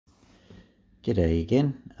G'day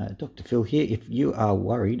again, Dr. Phil here. If you are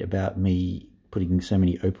worried about me putting so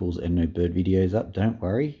many opals and no bird videos up, don't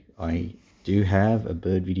worry. I do have a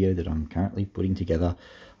bird video that I'm currently putting together.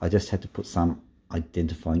 I just had to put some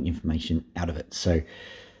identifying information out of it. So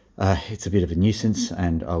it's a bit of a nuisance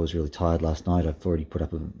and I was really tired last night. I've already put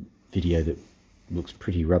up a video that looks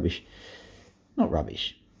pretty rubbish. Not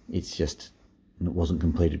rubbish, it's just it wasn't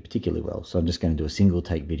completed particularly well. So I'm just going to do a single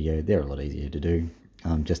take video. They're a lot easier to do,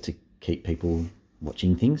 just to keep people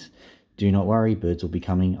watching things. Do not worry, birds will be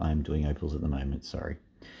coming. I'm doing opals at the moment, sorry.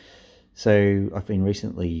 So I've been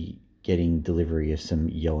recently getting delivery of some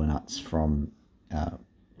yoa nuts from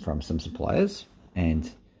some suppliers, and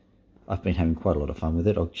I've been having quite a lot of fun with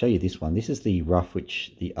it. I'll show you this one. This is the rough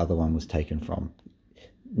which the other one was taken from.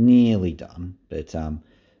 Nearly done, but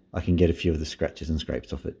I can get a few of the scratches and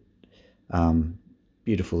scrapes off it.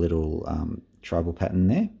 Beautiful little tribal pattern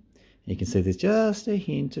there. You can see there's just a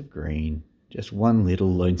hint of green, just one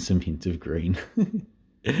little lonesome hint of green.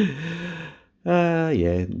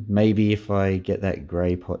 Yeah, maybe if I get that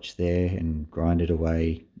grey potch there and grind it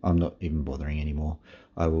away, I'm not even bothering anymore.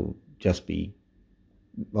 I'll be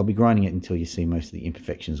grinding it until you see most of the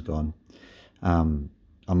imperfections gone.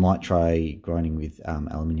 I might try grinding with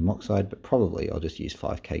aluminium oxide, but probably I'll just use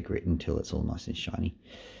 5K grit until it's all nice and shiny.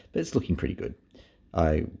 But it's looking pretty good.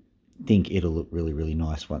 I think it'll look really, really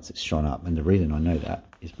nice once it's shone up, and the reason I know that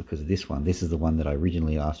is because of this one. This is the one that I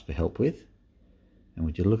originally asked for help with, and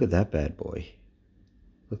would you look at that bad boy?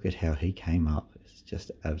 Look at how he came up. It's just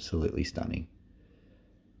absolutely stunning.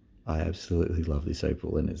 I absolutely love this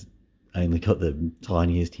opal, and it's only got the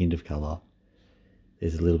tiniest hint of colour.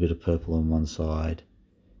 There's a little bit of purple on one side,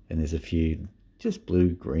 and there's a few just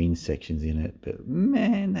blue-green sections in it, but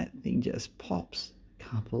man, that thing just pops.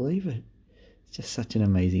 Can't believe it. It's just such an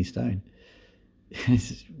amazing stone.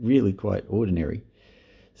 It's really quite ordinary.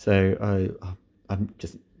 So I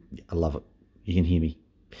love it. You can hear me.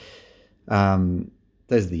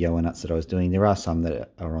 Those are the yoa nuts that I was doing. There are some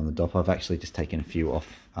that are on the dop. I've actually just taken a few off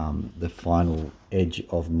the final edge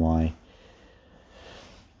of my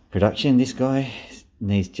production. This guy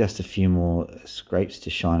needs just a few more scrapes to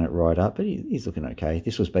shine it right up, but he's looking okay.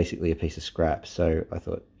 This was basically a piece of scrap, so I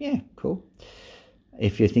thought, yeah, cool.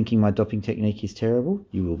 If you're thinking my dopping technique is terrible,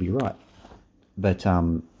 you will be right. But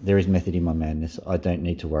there is method in my madness. I don't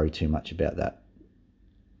need to worry too much about that.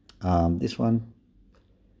 This one,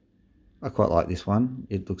 I quite like this one.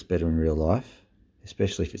 It looks better in real life,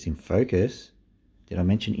 especially if it's in focus. Did I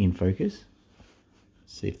mention in focus?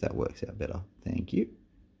 See if that works out better. Thank you.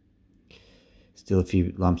 Still a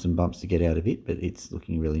few lumps and bumps to get out of it, but it's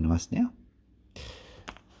looking really nice now.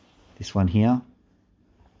 This one here.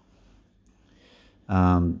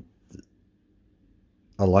 I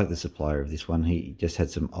like the supplier of this one. He just had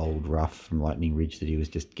some old rough from Lightning Ridge that he was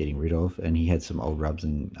just getting rid of, and he had some old rubs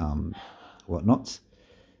and whatnots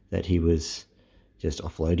that he was just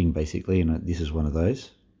offloading basically, and this is one of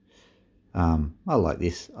those. I like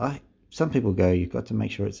this. Some people go, you've got to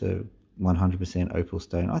make sure it's a 100% opal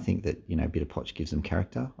stone. I think that, you know, a bit of potch gives them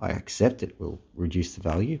character. I accept it will reduce the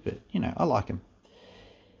value, but, you know, I like them.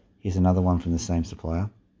 Here's another one from the same supplier.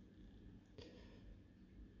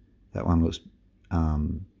 That one looks,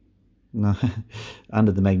 no,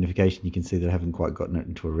 under the magnification you can see that I haven't quite gotten it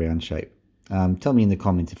into a round shape. Tell me in the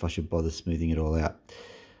comments if I should bother smoothing it all out.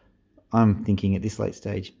 I'm thinking at this late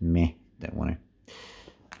stage, meh, don't want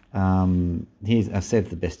to. I've saved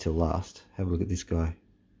the best till last. Have a look at this guy.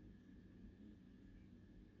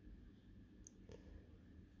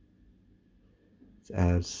 It's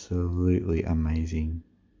absolutely amazing.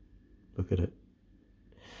 Look at it.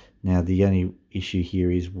 Now the only issue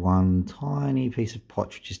here is one tiny piece of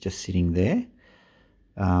potch which is just sitting there.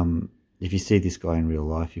 If you see this guy in real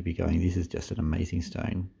life, you'll be going, this is just an amazing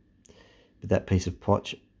stone. But that piece of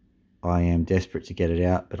potch, I am desperate to get it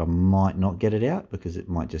out, but I might not get it out because it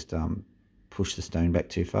might just push the stone back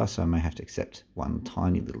too far, so I may have to accept one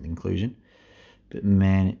tiny little inclusion. But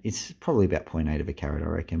man, it's probably about 0.8 of a carat, I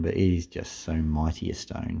reckon, but it is just so mighty a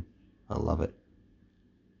stone. I love it.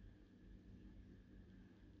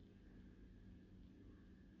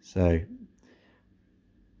 So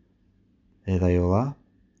there they all are.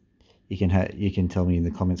 You can tell me in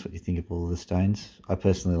the comments what you think of all of the stones. I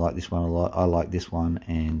personally like this one a lot. I like this one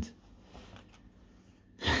and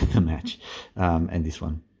the match, and this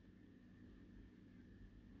one.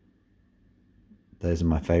 Those are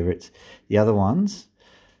my favorites. The other ones,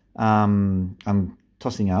 I'm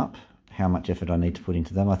tossing up how much effort I need to put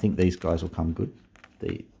into them. I think these guys will come good.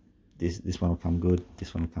 This one will come good.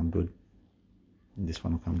 This one will come good. And this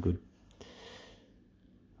one will come good.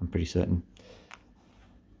 I'm pretty certain.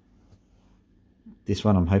 This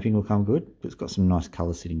one I'm hoping will come good, but it's got some nice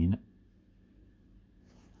colour sitting in it.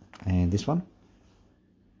 And this one,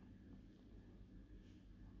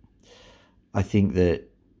 I think that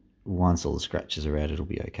once all the scratches are out, it'll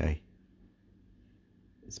be okay.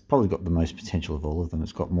 It's probably got the most potential of all of them.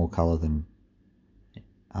 It's got more colour than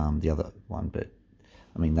the other one, but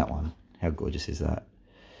I mean that one, how gorgeous is that?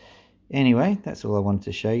 Anyway, that's all I wanted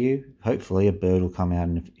to show you. Hopefully a bird will come out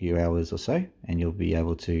in a few hours or so, and you'll be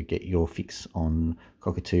able to get your fix on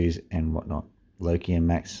cockatoos and whatnot. Loki and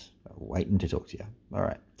Max are waiting to talk to you. All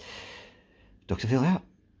right. Dr. Phil out.